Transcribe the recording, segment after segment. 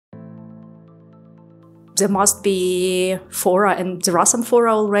There must be fora, and there are some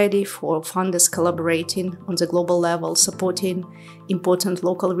fora already for funders collaborating on the global level, supporting important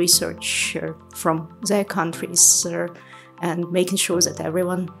local research from their countries and making sure that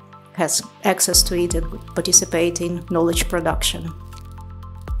everyone has access to it and participate in knowledge production.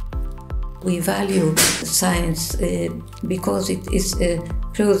 We value science because it is a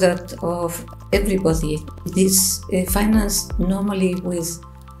product of everybody. It is financed normally with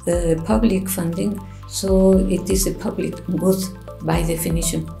public funding, so it is a public good by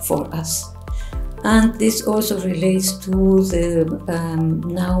definition for us. And this also relates to the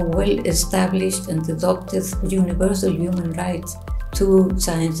now well-established and adopted universal human right to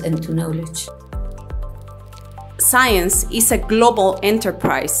science and to knowledge. Science is a global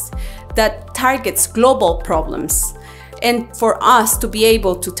enterprise that targets global problems. And for us to be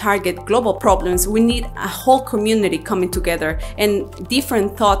able to target global problems, we need a whole community coming together and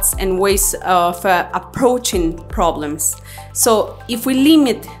different thoughts and ways of approaching problems. So if we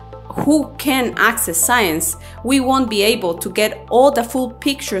limit who can access science, we won't be able to get all the full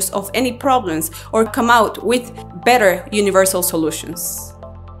pictures of any problems or come out with better universal solutions.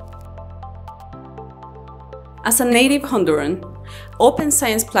 As a native Honduran, open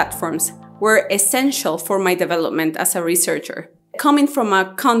science platforms were essential for my development as a researcher. Coming from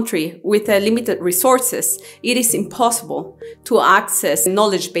a country with limited resources, it is impossible to access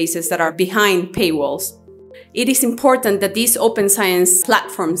knowledge bases that are behind paywalls. It is important that these open science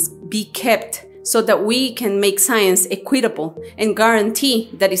platforms be kept so that we can make science equitable and guarantee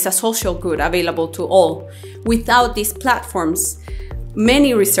that it's a social good available to all. Without these platforms,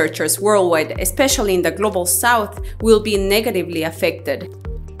 many researchers worldwide, especially in the global south, will be negatively affected.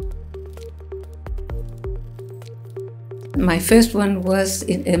 My first one was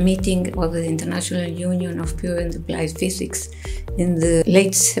in a meeting of the International Union of Pure and Applied Physics in the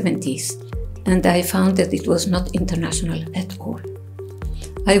late 70s, and I found that it was not international at all.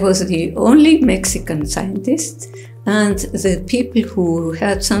 I was the only Mexican scientist, and the people who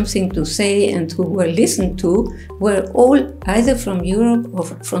had something to say and who were listened to were all either from Europe or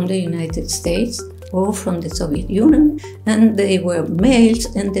from the United States or from the Soviet Union, and they were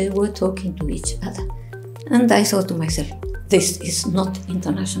males and they were talking to each other. And I thought to myself, this is not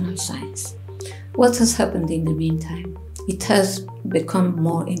international science. What has happened in the meantime? It has become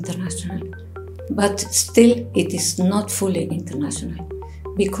more international, but still it is not fully international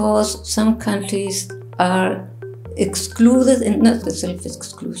because some countries are excluded, and not the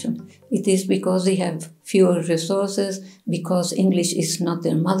self-exclusion. It is because they have fewer resources, because English is not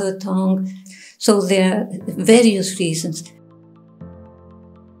their mother tongue. So there are various reasons.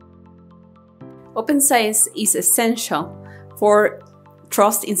 Open science is essential for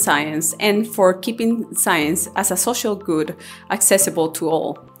trust in science and for keeping science as a social good accessible to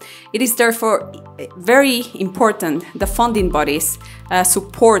all. It is therefore very important that funding bodies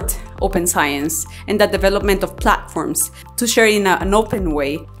support open science and the development of platforms to share in an open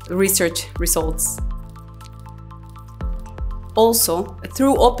way research results. Also,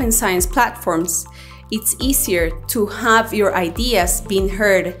 through open science platforms, it's easier to have your ideas being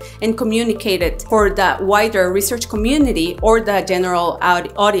heard and communicated for the wider research community or the general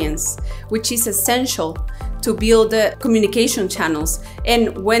audience, which is essential to build communication channels.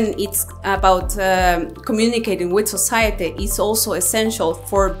 And when it's about communicating with society, it's also essential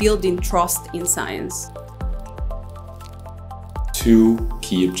for building trust in science. Two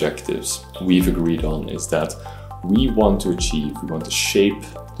key objectives we've agreed on is that we want to shape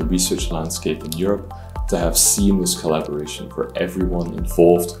the research landscape in Europe to have seamless collaboration for everyone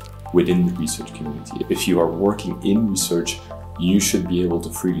involved within the research community. If you are working in research, you should be able to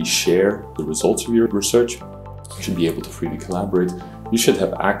freely share the results of your research. You should be able to freely collaborate. You should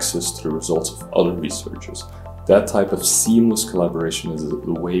have access to the results of other researchers. That type of seamless collaboration is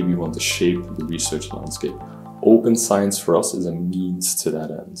the way we want to shape the research landscape. Open science for us is a means to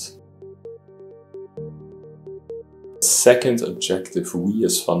that end. Second objective we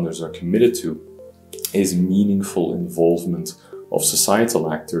as funders are committed to is meaningful involvement of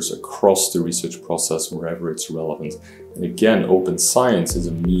societal actors across the research process wherever it's relevant. And again, open science is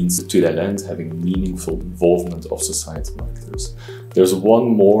a means to that end, having meaningful involvement of societal actors. There's one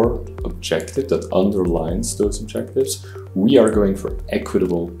more objective that underlines those objectives. We are going for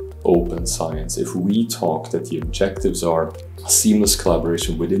equitable open science. If we talk that the objectives are seamless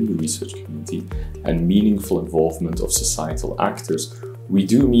collaboration within the research community and meaningful involvement of societal actors, we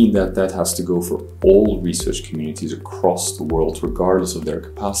do mean that that has to go for all research communities across the world, regardless of their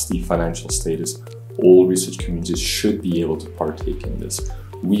capacity, financial status. All research communities should be able to partake in this.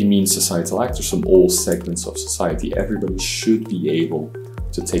 We mean societal actors from all segments of society. Everybody should be able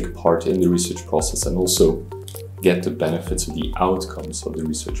to take part in the research process and also get the benefits of the outcomes of the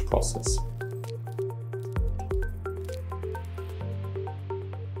research process.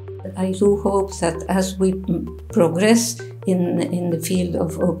 I do hope that as we progress in the field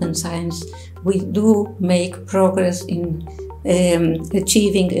of open science, we do make progress in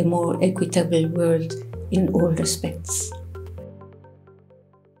achieving a more equitable world in all respects.